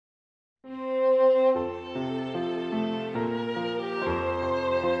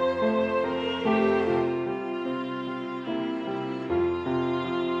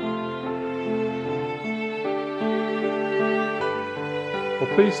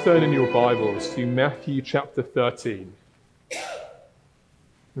Please turn in your Bibles to Matthew chapter 13,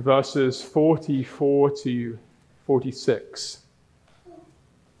 verses 44 to 46.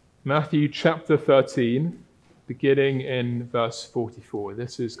 Matthew chapter 13, beginning in verse 44.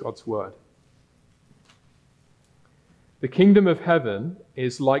 This is God's word. The kingdom of heaven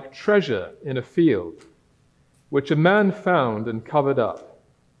is like treasure in a field, which a man found and covered up.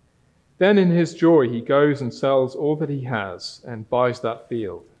 Then in his joy he goes and sells all that he has and buys that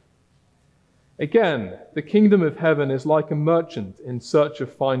field. Again, the kingdom of heaven is like a merchant in search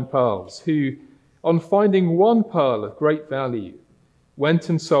of fine pearls, who, on finding one pearl of great value, went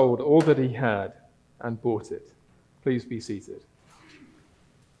and sold all that he had and bought it. Please be seated.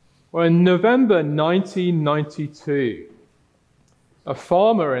 Well, in November 1992, a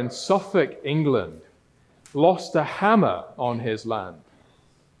farmer in Suffolk, England, lost a hammer on his land.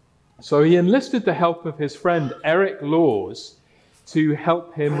 So he enlisted the help of his friend Eric Laws to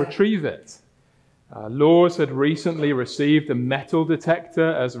help him retrieve it. Laws had recently received a metal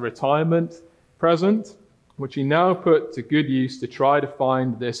detector as a retirement present, which he now put to good use to try to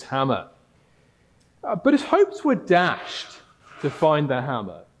find this hammer. But his hopes were dashed to find the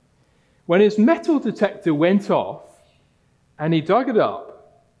hammer when his metal detector went off and he dug it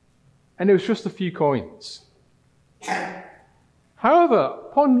up, and it was just a few coins. However,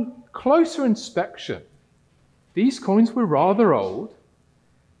 upon closer inspection, these coins were rather old.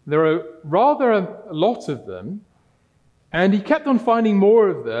 There were rather a lot of them, and he kept on finding more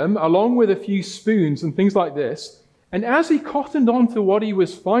of them, along with a few spoons and things like this. And as he cottoned on to what he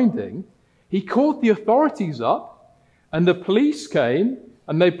was finding, he called the authorities up, and the police came,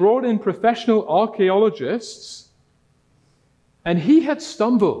 and they brought in professional archaeologists, and he had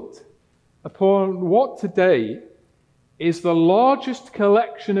stumbled upon what today is the largest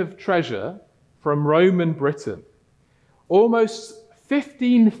collection of treasure from Roman Britain. Almost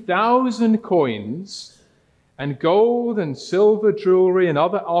 15,000 coins and gold and silver jewelry and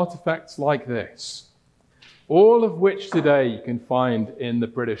other artifacts like this, all of which today you can find in the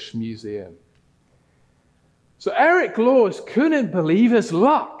British Museum. So Eric Laws couldn't believe his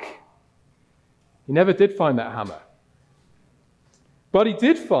luck. He never did find that hammer. But he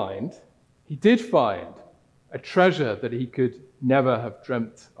did find a treasure that he could never have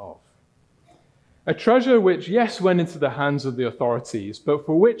dreamt of. A treasure which, yes, went into the hands of the authorities, but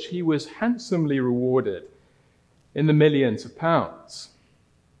for which he was handsomely rewarded in the millions of pounds.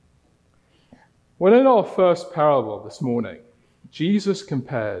 Well, in our first parable this morning, Jesus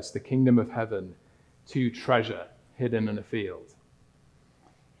compares the kingdom of heaven to treasure hidden in a field.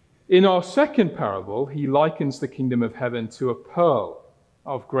 In our second parable, he likens the kingdom of heaven to a pearl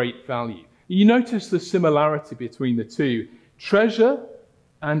of great value. You notice the similarity between the two, treasure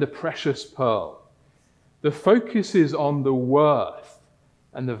and a precious pearl. The focus is on the worth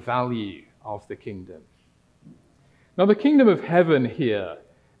and the value of the kingdom. Now, the kingdom of heaven here,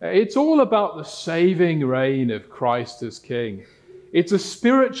 it's all about the saving reign of Christ as King. It's a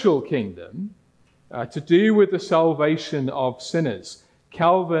spiritual kingdom to do with the salvation of sinners.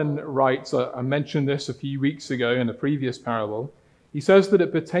 Calvin writes, I mentioned this a few weeks ago in a previous parable, he says that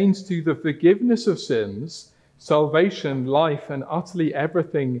it pertains to the forgiveness of sins, salvation, life, and utterly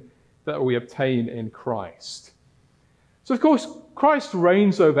everything that we obtain in Christ. So, of course, Christ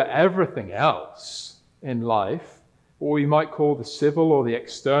reigns over everything else in life, what we might call the civil or the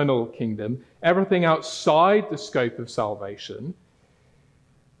external kingdom, everything outside the scope of salvation.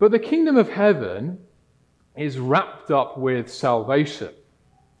 But the kingdom of heaven is wrapped up with salvation.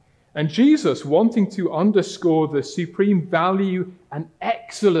 And Jesus, wanting to underscore the supreme value and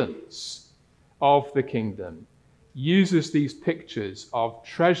excellence of the kingdom, uses these pictures of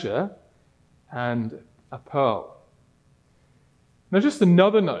treasure and a pearl. Now, just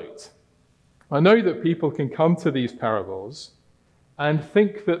another note. I know that people can come to these parables and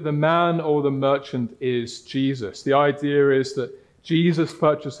think that the man or the merchant is Jesus. The idea is that Jesus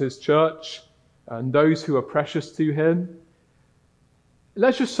purchased his church and those who are precious to him.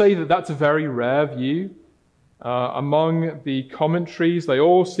 Let's just say that that's a very rare view. Among the commentaries, they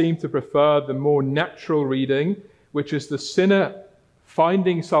all seem to prefer the more natural reading, which is the sinner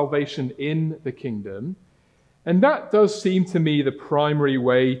finding salvation in the kingdom. And that does seem to me the primary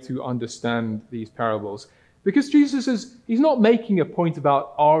way to understand these parables. Because Jesus he's not making a point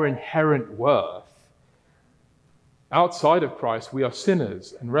about our inherent worth. Outside of Christ, we are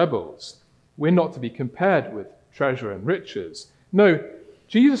sinners and rebels. We're not to be compared with treasure and riches. No,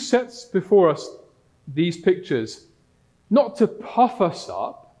 Jesus sets before us these pictures not to puff us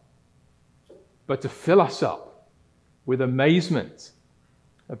up, but to fill us up with amazement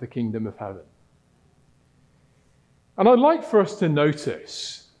of the kingdom of heaven. And I'd like for us to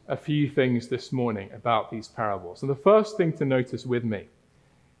notice a few things this morning about these parables. And the first thing to notice with me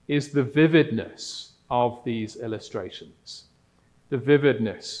is the vividness of these illustrations. The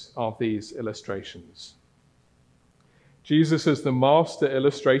vividness of these illustrations. Jesus, as the master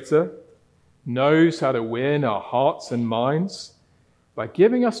illustrator, knows how to win our hearts and minds by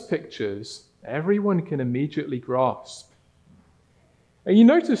giving us pictures everyone can immediately grasp. And you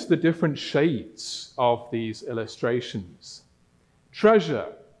notice the different shades of these illustrations. Treasure,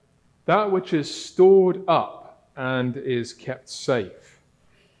 that which is stored up and is kept safe.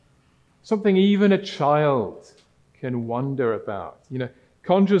 Something even a child can wonder about.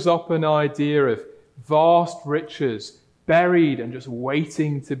 Conjures up an idea of vast riches buried and just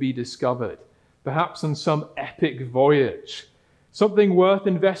waiting to be discovered, perhaps on some epic voyage, something worth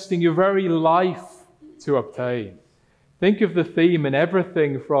investing your very life to obtain. Think of the theme in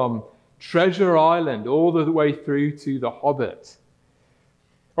everything from Treasure Island all the way through to The Hobbit.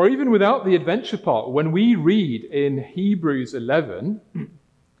 Or even without the adventure part, when we read in Hebrews 11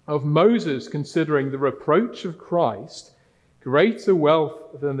 of Moses considering the reproach of Christ greater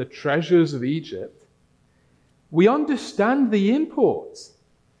wealth than the treasures of Egypt, we understand the import,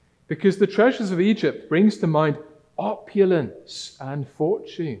 because the treasures of Egypt brings to mind opulence and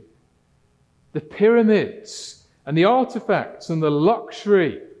fortune. The pyramids and the artifacts and the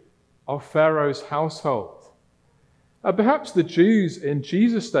luxury of Pharaoh's household. Perhaps the Jews in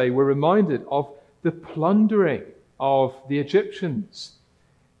Jesus' day were reminded of the plundering of the Egyptians.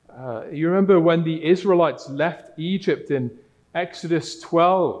 You remember when the Israelites left Egypt in Exodus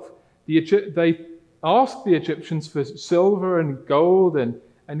 12, they asked the Egyptians for silver and gold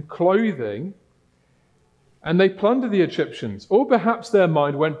and clothing, and they plundered the Egyptians. Or perhaps their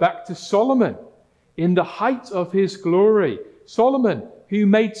mind went back to Solomon in the height of his glory. Solomon, who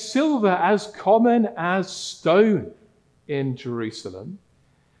made silver as common as stone in Jerusalem.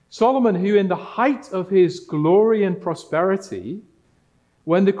 Solomon, who in the height of his glory and prosperity,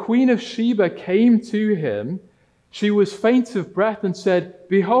 when the Queen of Sheba came to him, she was faint of breath and said,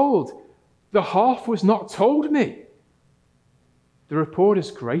 "Behold, the half was not told me. The report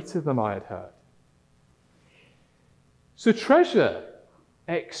is greater than I had heard." So treasure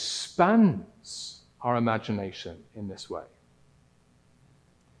expands our imagination in this way.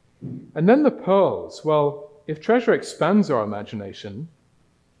 And then the pearls. Well, if treasure expands our imagination,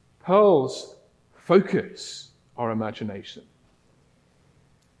 pearls focus our imagination.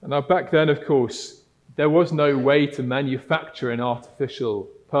 And now back then, of course, there was no way to manufacture an artificial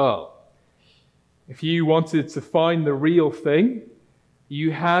pearl. If you wanted to find the real thing,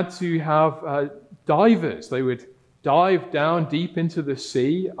 you had to have divers. They would dive down deep into the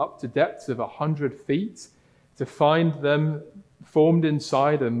sea, up to depths of 100 feet, to find them formed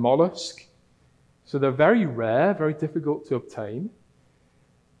inside a mollusk. So they're very rare, very difficult to obtain.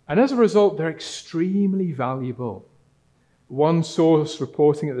 And as a result, they're extremely valuable. One source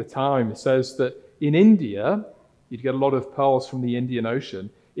reporting at the time says that in India, you'd get a lot of pearls from the Indian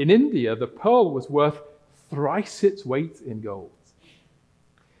Ocean. In India, the pearl was worth thrice its weight in gold.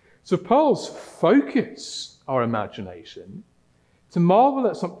 So pearls focus our imagination to marvel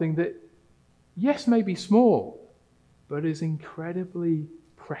at something that, yes, may be small, but is incredibly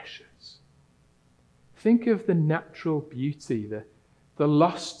precious. Think of the natural beauty, the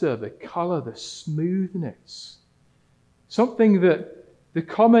luster, the color, the smoothness. Something that the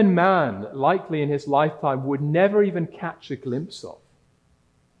common man, likely in his lifetime, would never even catch a glimpse of.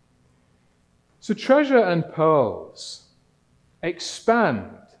 So treasure and pearls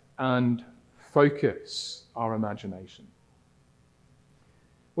expand and focus our imagination.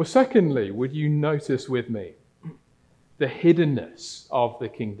 Well, secondly, would you notice with me the hiddenness of the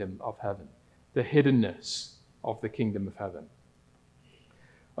kingdom of heaven? The hiddenness of the kingdom of heaven.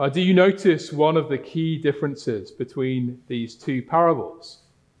 Do you notice one of the key differences between these two parables?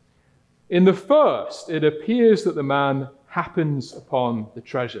 In the first, it appears that the man happens upon the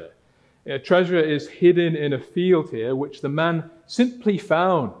treasure. Treasure is hidden in a field here, which the man simply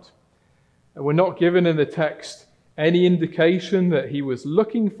found. And we're not given in the text any indication that he was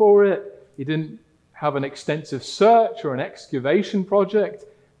looking for it. He didn't have an extensive search or an excavation project.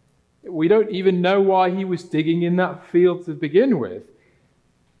 We don't even know why he was digging in that field to begin with.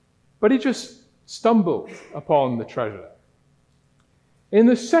 But he just stumbled upon the treasure. In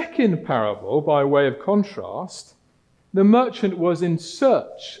the second parable, by way of contrast, the merchant was in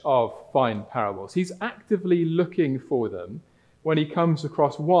search of fine parables. He's actively looking for them when he comes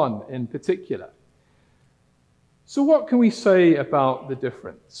across one in particular. So what can we say about the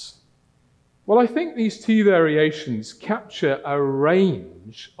difference? Well, I think these two variations capture a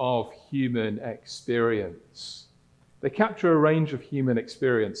range of human experience. They capture a range of human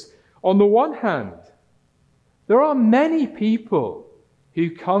experience. On the one hand, there are many people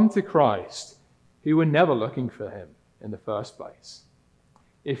who come to Christ who were never looking for him in the first place.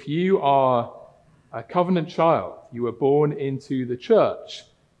 If you are a covenant child, you were born into the church,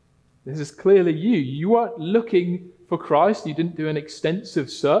 this is clearly you. You weren't looking for Christ. You didn't do an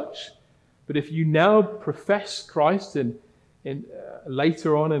extensive search. But if you now profess Christ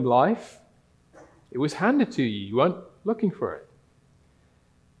later on in life, it was handed to you. You weren't looking for it.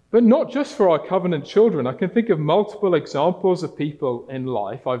 But not just for our covenant children. I can think of multiple examples of people in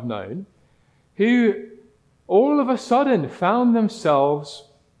life I've known who all of a sudden found themselves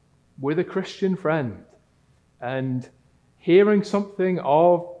with a Christian friend and hearing something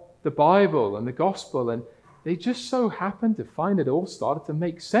of the Bible and the gospel, and they just so happened to find it all started to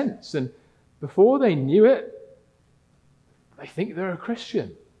make sense. And before they knew it, they think they're a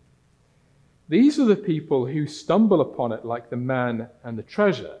Christian. These are the people who stumble upon it like the man and the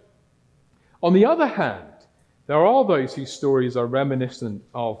treasure. On the other hand, there are those whose stories are reminiscent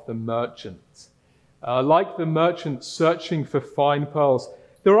of the merchant. Like the merchant searching for fine pearls,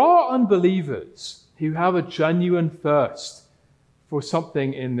 there are unbelievers who have a genuine thirst for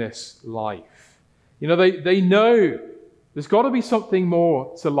something in this life. You know, they know there's got to be something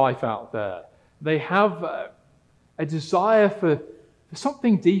more to life out there. They have a desire for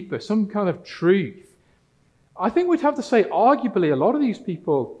something deeper, some kind of truth. I think we'd have to say, arguably, a lot of these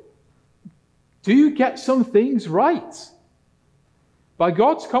people do get some things right. By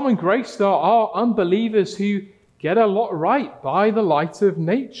God's common grace, there are unbelievers who get a lot right by the light of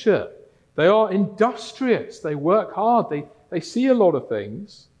nature. They are industrious. They work hard. They see a lot of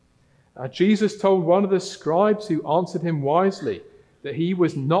things. Jesus told one of the scribes who answered him wisely that he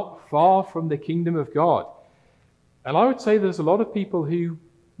was not far from the kingdom of God. And I would say there's a lot of people who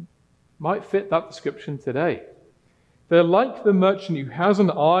might fit that description today. They're like the merchant who has an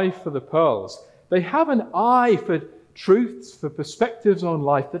eye for the pearls. They have an eye for truths, for perspectives on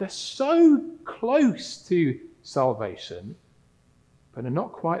life that are so close to salvation, but are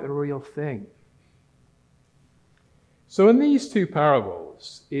not quite the real thing. So in these two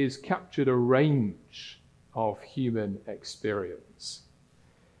parables is captured a range of human experience.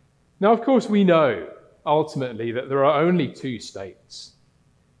 Now, of course, we know ultimately that there are only two states.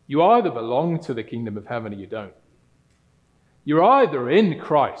 You either belong to the kingdom of heaven or you don't. You're either in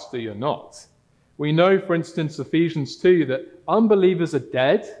Christ or you're not. We know, for instance, Ephesians 2, that unbelievers are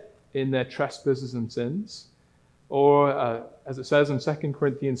dead in their trespasses and sins. Or, as it says in 2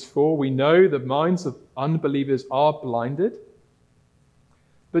 Corinthians 4, we know the minds of unbelievers are blinded.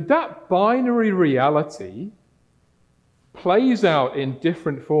 But that binary reality plays out in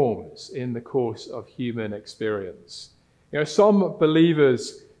different forms in the course of human experience. You know, some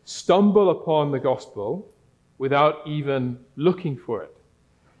believers stumble upon the gospel without even looking for it,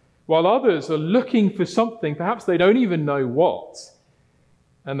 while others are looking for something, perhaps they don't even know what,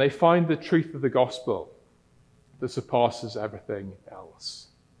 and they find the truth of the gospel that surpasses everything else.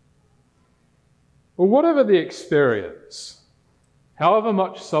 Well, whatever the experience, however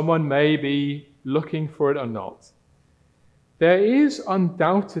much someone may be looking for it or not, there is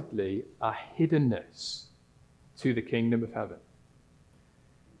undoubtedly a hiddenness to the kingdom of heaven.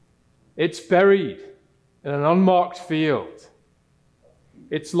 It's buried in an unmarked field.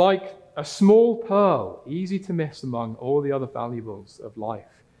 It's like a small pearl, easy to miss among all the other valuables of life.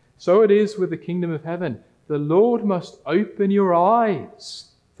 So it is with the kingdom of heaven. The Lord must open your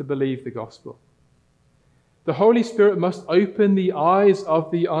eyes to believe the gospel. The Holy Spirit must open the eyes of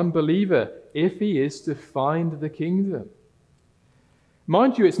the unbeliever if he is to find the kingdom.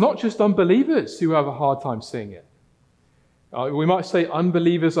 Mind you, it's not just unbelievers who have a hard time seeing it. We might say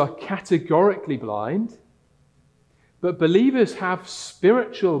unbelievers are categorically blind, but believers have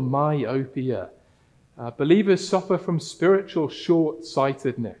spiritual myopia. Believers suffer from spiritual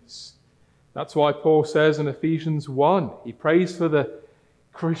short-sightedness. That's why Paul says in Ephesians 1, he prays for the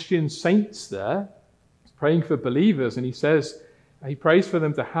Christian saints there. He's praying for believers, and he says he prays for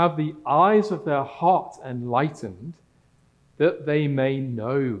them to have the eyes of their heart enlightened, that they may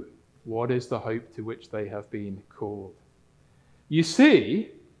know what is the hope to which they have been called. You see,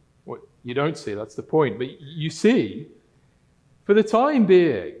 well, you don't see, that's the point, but you see, for the time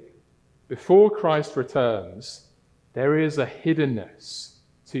being, before Christ returns, there is a hiddenness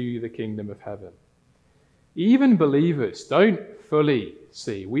to the kingdom of heaven. Even believers don't fully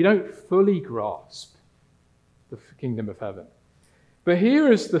see, we don't fully grasp the kingdom of heaven. But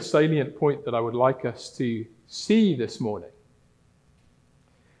here is the salient point that I would like us to see this morning.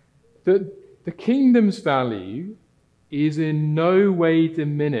 That the kingdom's value is in no way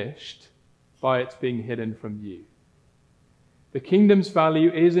diminished by its being hidden from you. The kingdom's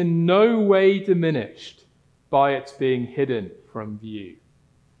value is in no way diminished by its being hidden from view.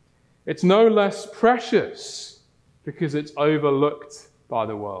 It's no less precious because it's overlooked by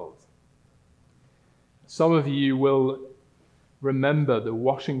the world. Some of you will remember the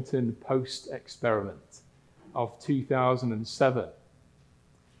Washington Post experiment of 2007.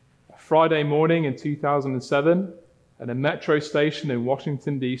 A Friday morning in 2007, at a metro station in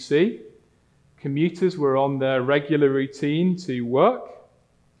Washington, D.C., commuters were on their regular routine to work.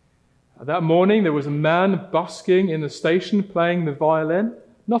 That morning, there was a man busking in the station playing the violin.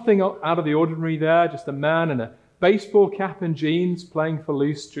 Nothing out of the ordinary there, just a man in a baseball cap and jeans playing for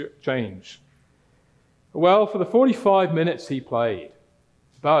loose change. Well, for the 45 minutes he played,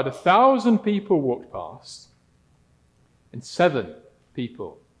 about 1,000 people walked past, and 7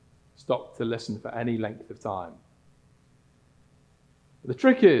 people stopped to listen for any length of time. The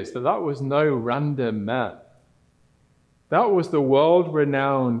trick is that was no random man. That was the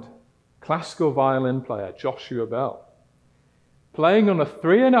world-renowned classical violin player, Joshua Bell, playing on a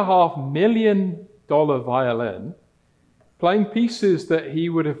 $3.5 million violin, playing pieces that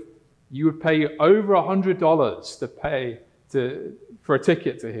you would pay over $100 to pay for a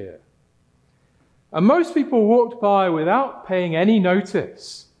ticket to hear. And most people walked by without paying any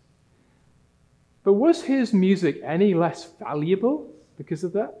notice. But was his music any less valuable because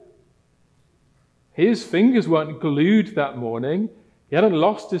of that? His fingers weren't glued that morning. He hadn't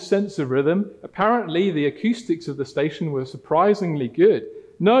lost his sense of rhythm. Apparently, the acoustics of the station were surprisingly good.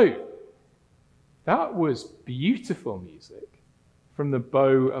 No, that was beautiful music from the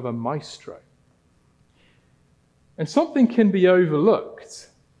bow of a maestro. And something can be overlooked,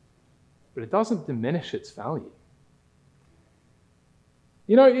 but it doesn't diminish its value.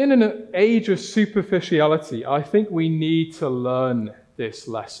 You know, in an age of superficiality, I think we need to learn this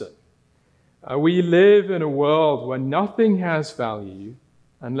lesson. We live in a world where nothing has value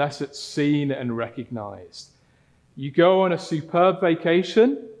unless it's seen and recognized. You go on a superb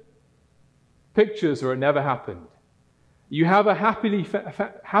vacation, pictures or it never happened. You have a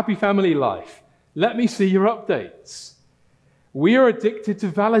happy family life. Let me see your updates. We are addicted to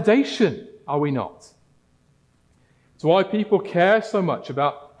validation, are we not? It's why people care so much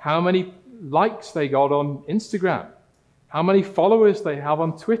about how many likes they got on Instagram, how many followers they have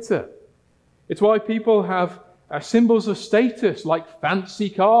on Twitter. It's why people have symbols of status like fancy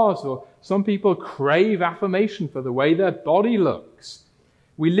cars, or some people crave affirmation for the way their body looks.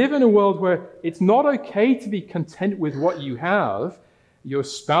 We live in a world where it's not okay to be content with what you have, your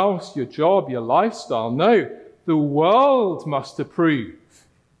spouse, your job, your lifestyle. No, the world must approve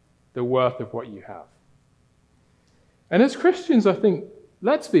the worth of what you have. And as Christians, I think,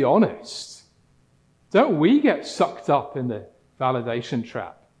 let's be honest, don't we get sucked up in the validation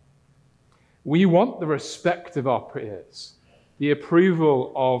trap? We want the respect of our peers, the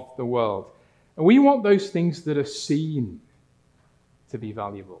approval of the world. And we want those things that are seen to be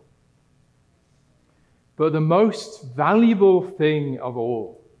valuable. But the most valuable thing of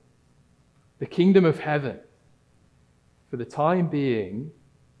all, the kingdom of heaven, for the time being,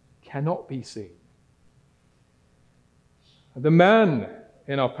 cannot be seen. The man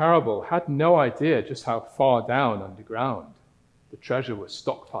in our parable had no idea just how far down underground the treasure was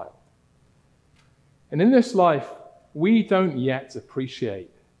stockpiled. And in this life, we don't yet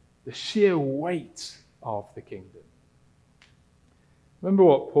appreciate the sheer weight of the kingdom. Remember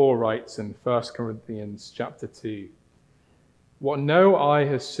what Paul writes in 1 Corinthians chapter 2. What no eye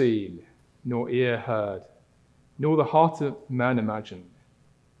has seen, nor ear heard, nor the heart of man imagined,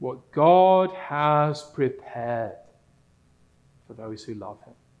 what God has prepared for those who love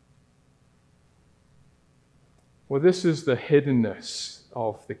him. Well, this is the hiddenness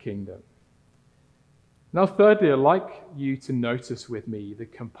of the kingdom. Now, thirdly, I'd like you to notice with me the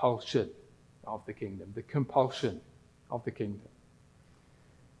compulsion of the kingdom. The compulsion of the kingdom.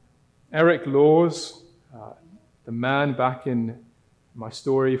 Eric Laws, the man back in my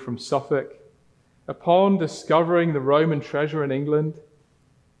story from Suffolk, upon discovering the Roman treasure in England,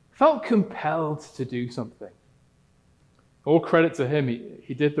 felt compelled to do something. All credit to him,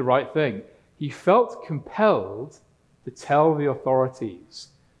 he did the right thing. He felt compelled to tell the authorities.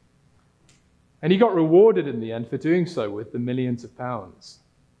 And he got rewarded in the end for doing so with the millions of pounds.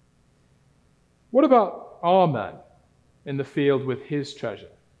 What about our man in the field with his treasure?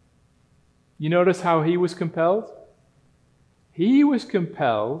 You notice how he was compelled? He was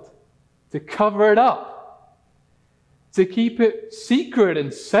compelled to cover it up, to keep it secret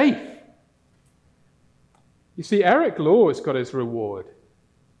and safe. You see, Eric Laws got his reward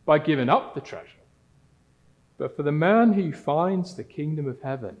by giving up the treasure. But for the man who finds the kingdom of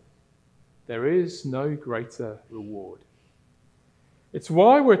heaven, there is no greater reward. It's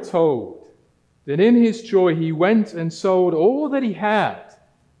why we're told that in his joy he went and sold all that he had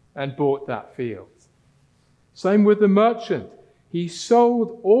and bought that field. Same with the merchant. He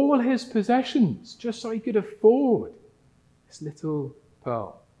sold all his possessions just so he could afford this little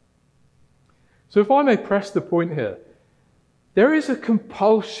pearl. So if I may press the point here, there is a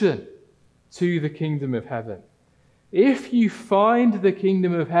compulsion to the kingdom of heaven. If you find the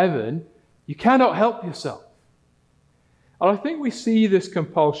kingdom of heaven, you cannot help yourself. And I think we see this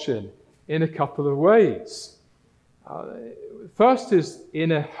compulsion in a couple of ways. First is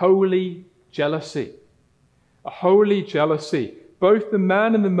in a holy jealousy. A holy jealousy. Both the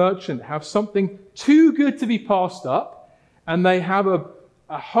man and the merchant have something too good to be passed up, and they have a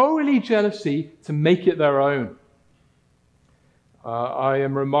holy jealousy to make it their own. I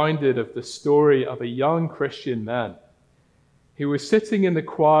am reminded of the story of a young Christian man. He was sitting in the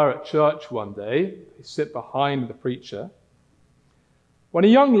choir at church one day. He sit behind the preacher, when a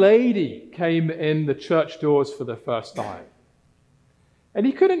young lady came in the church doors for the first time. And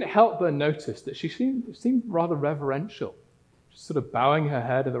he couldn't help but notice that she seemed rather reverential, just sort of bowing her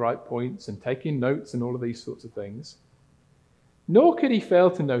head at the right points and taking notes and all of these sorts of things. Nor could he fail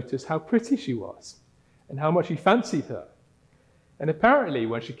to notice how pretty she was and how much he fancied her. And apparently,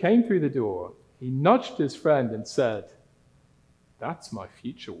 when she came through the door, he nudged his friend and said, "That's my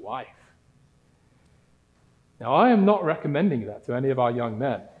future wife." Now, I am not recommending that to any of our young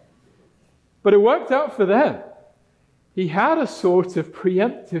men, but it worked out for them. He had a sort of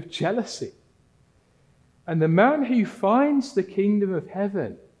preemptive jealousy. And the man who finds the kingdom of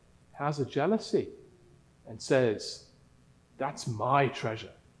heaven has a jealousy and says, "That's my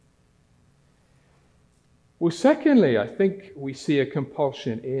treasure." Well, secondly, I think we see a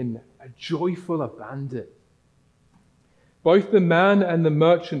compulsion in a joyful abandon. Both the man and the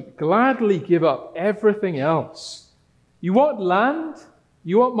merchant gladly give up everything else. You want land?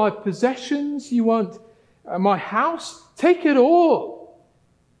 You want my possessions? You want my house? Take it all.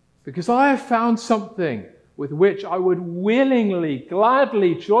 Because I have found something with which I would willingly,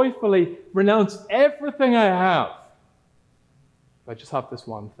 gladly, joyfully renounce everything I have. If I just have this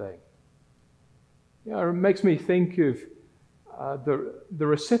one thing. You know, it makes me think of the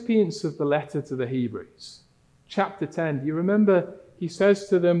recipients of the letter to the Hebrews. Chapter 10, do you remember he says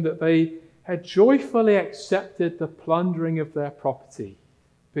to them that they had joyfully accepted the plundering of their property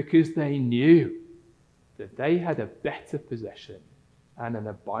because they knew that they had a better possession and an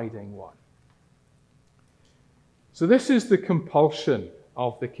abiding one. So this is the compulsion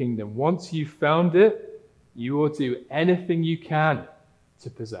of the kingdom. Once you've found it, you will do anything you can to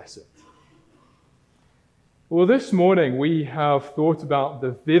possess it. Well, this morning we have thought about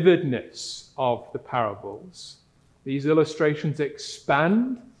the vividness of the parables. These illustrations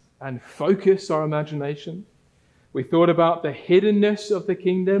expand and focus our imagination. We thought about the hiddenness of the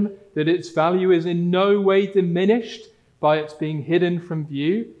kingdom, that its value is in no way diminished by its being hidden from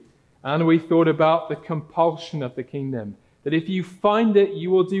view. And we thought about the compulsion of the kingdom, that if you find it, you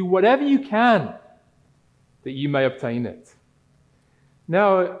will do whatever you can that you may obtain it.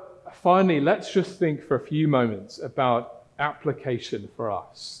 Now, finally, let's just think for a few moments about application for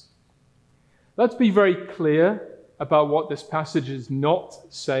us. Let's be very clear about what this passage is not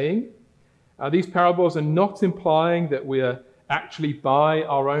saying. These parables are not implying that we are actually by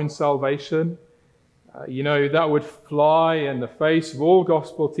our own salvation. That would fly in the face of all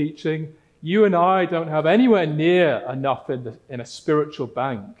gospel teaching. You and I don't have anywhere near enough in a spiritual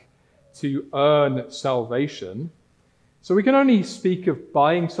bank to earn salvation. So we can only speak of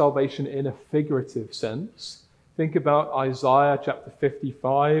buying salvation in a figurative sense. Think about Isaiah chapter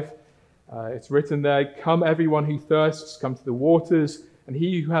 55. It's written there, "Come everyone who thirsts, come to the waters, and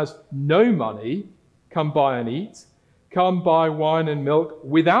he who has no money, come buy and eat. Come buy wine and milk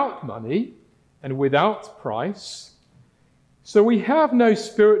without money and without price." So we have no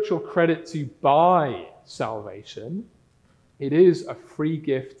spiritual credit to buy salvation. It is a free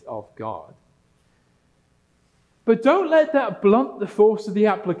gift of God. But don't let that blunt the force of the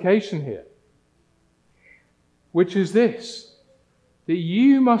application here, which is this, that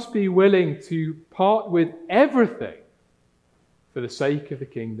you must be willing to part with everything for the sake of the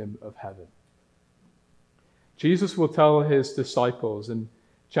kingdom of heaven. Jesus will tell his disciples in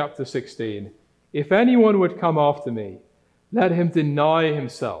chapter 16, "If anyone would come after me, let him deny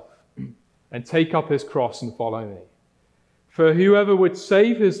himself and take up his cross and follow me. For whoever would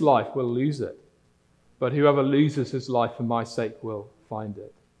save his life will lose it, but whoever loses his life for my sake will find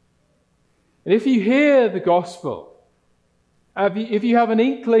it." And if you hear the gospel, if you have an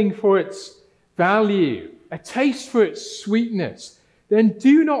inkling for its value, a taste for its sweetness, then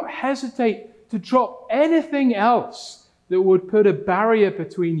do not hesitate to drop anything else that would put a barrier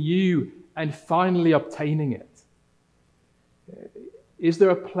between you and finally obtaining it? Is there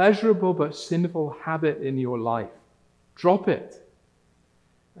a pleasurable but sinful habit in your life? Drop it.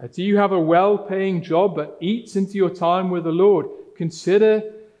 Do you have a well-paying job but eats into your time with the Lord? Consider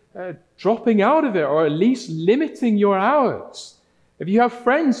dropping out of it, or at least limiting your hours. If you have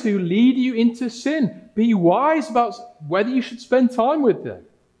friends who lead you into sin, be wise about whether you should spend time with them.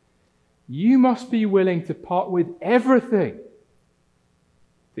 You must be willing to part with everything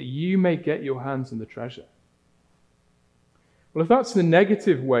that you may get your hands on the treasure. Well, if that's the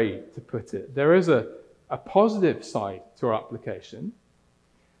negative way to put it, there is a positive side to our application.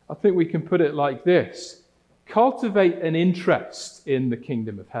 I think we can put it like this: cultivate an interest in the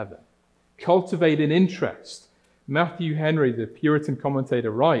kingdom of heaven. Cultivate an interest. Matthew Henry, the Puritan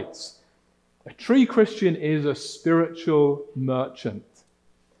commentator, writes, "A true Christian is a spiritual merchant.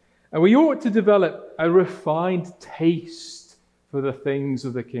 And we ought to develop a refined taste for the things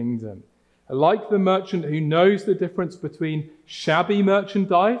of the kingdom. Like the merchant who knows the difference between shabby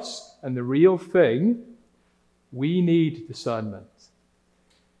merchandise and the real thing, we need discernment.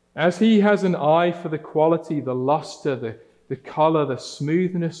 As he has an eye for the quality, the luster, the color, the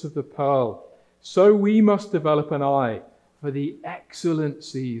smoothness of the pearl, so we must develop an eye for the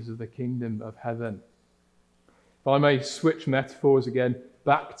excellencies of the kingdom of heaven." If I may switch metaphors again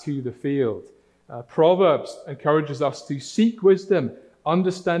back to the field. Proverbs encourages us to seek wisdom,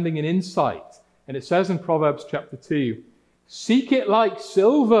 understanding, and insight. And it says in Proverbs chapter 2, "Seek it like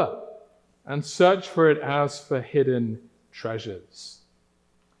silver and search for it as for hidden treasures."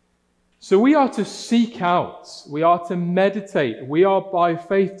 So we are to seek out, we are to meditate, we are by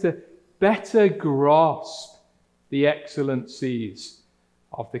faith to better grasp the excellencies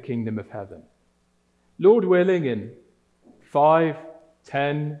of the kingdom of heaven. Lord willing, in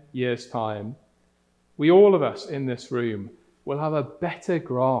 5-10 years' time, we all of us in this room will have a better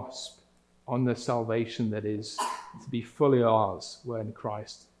grasp on the salvation that is to be fully ours when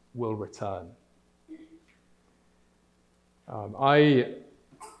Christ will return. I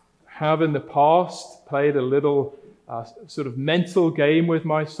have in the past played a little sort of mental game with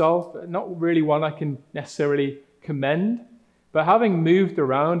myself, not really one I can necessarily commend, but having moved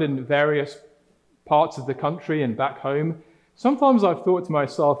around in various parts of the country and back home, sometimes I've thought to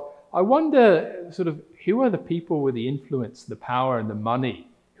myself, I wonder sort of who are the people with the influence, the power, and the money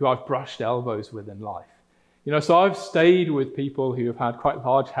who I've brushed elbows with in life. You know, so I've stayed with people who have had quite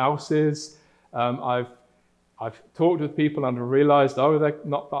large houses. I've talked with people and I've realized, oh, they're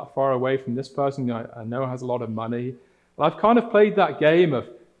not that far away from this person I know has a lot of money. And I've kind of played that game of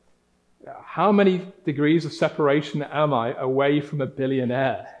how many degrees of separation am I away from a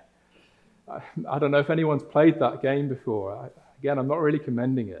billionaire? I don't know if anyone's played that game before. Again, I'm not really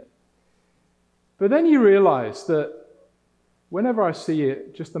commending it. But then you realize that whenever I see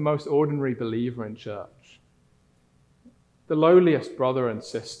just the most ordinary believer in church, the lowliest brother and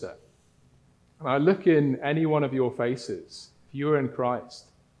sister, and I look in any one of your faces, if you are in Christ,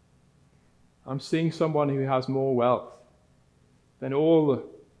 I'm seeing someone who has more wealth than all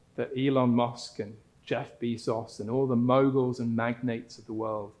that Elon Musk and Jeff Bezos and all the moguls and magnates of the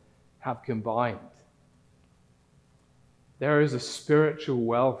world have combined. There is a spiritual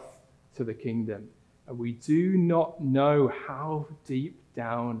wealth to the kingdom, and we do not know how deep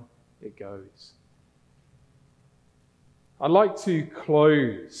down it goes. I'd like to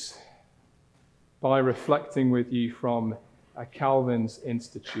close by reflecting with you from Calvin's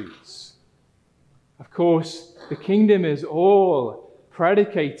Institutes. Of course, the kingdom is all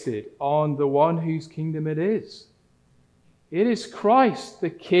predicated on the one whose kingdom it is. It is Christ, the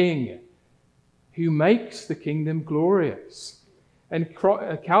King, who makes the kingdom glorious. And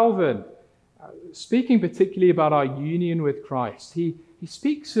Calvin, speaking particularly about our union with Christ, he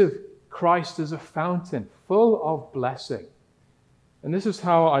speaks of Christ as a fountain full of blessing. And this is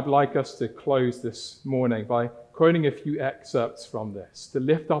how I'd like us to close this morning, by quoting a few excerpts from this, to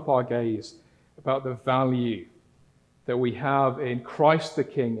lift up our gaze about the value that we have in Christ the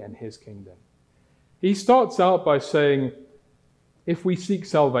King and his kingdom. He starts out by saying, if we seek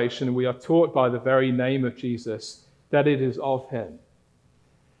salvation, we are taught by the very name of Jesus that it is of him.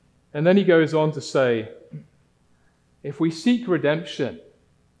 And then he goes on to say, if we seek redemption,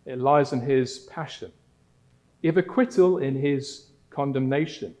 it lies in his passion. If acquittal, in his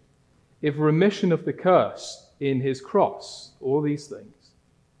condemnation. If remission of the curse, in his cross. All these things.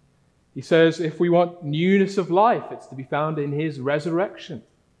 He says, if we want newness of life, it's to be found in his resurrection.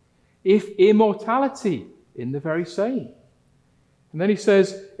 If immortality, in the very same. And then he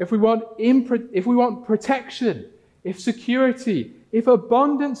says, if we want protection, if security, if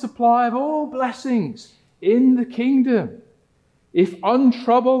abundant supply of all blessings, in the kingdom, if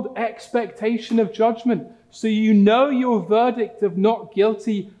untroubled expectation of judgment, so you know your verdict of not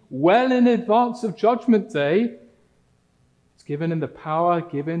guilty well in advance of judgment day. It's given in the power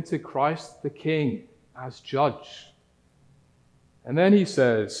given to Christ the King as judge. And then he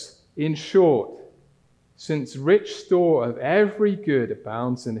says, in short, since rich store of every good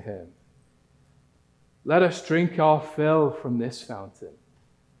abounds in him, let us drink our fill from this fountain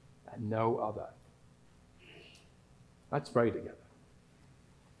and no other. Let's pray together.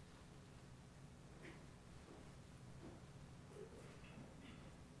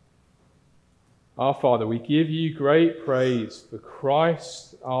 Our Father, we give you great praise for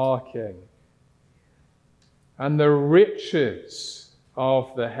Christ our King and the riches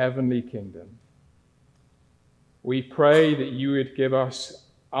of the heavenly kingdom. We pray that you would give us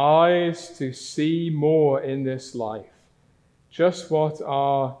eyes to see more in this life, just what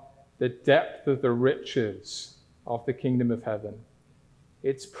are the depth of the riches of the kingdom of heaven,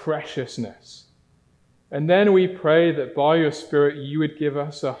 its preciousness. And then we pray that by your Spirit you would give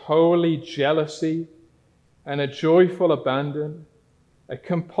us a holy jealousy and a joyful abandon, a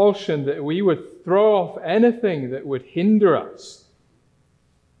compulsion that we would throw off anything that would hinder us,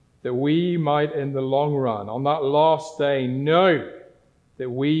 that we might in the long run, on that last day, know that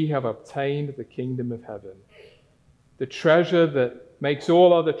we have obtained the kingdom of heaven, the treasure that makes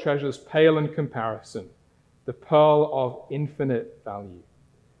all other treasures pale in comparison, the pearl of infinite value.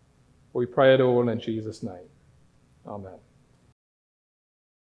 We pray it all in Jesus' name. Amen.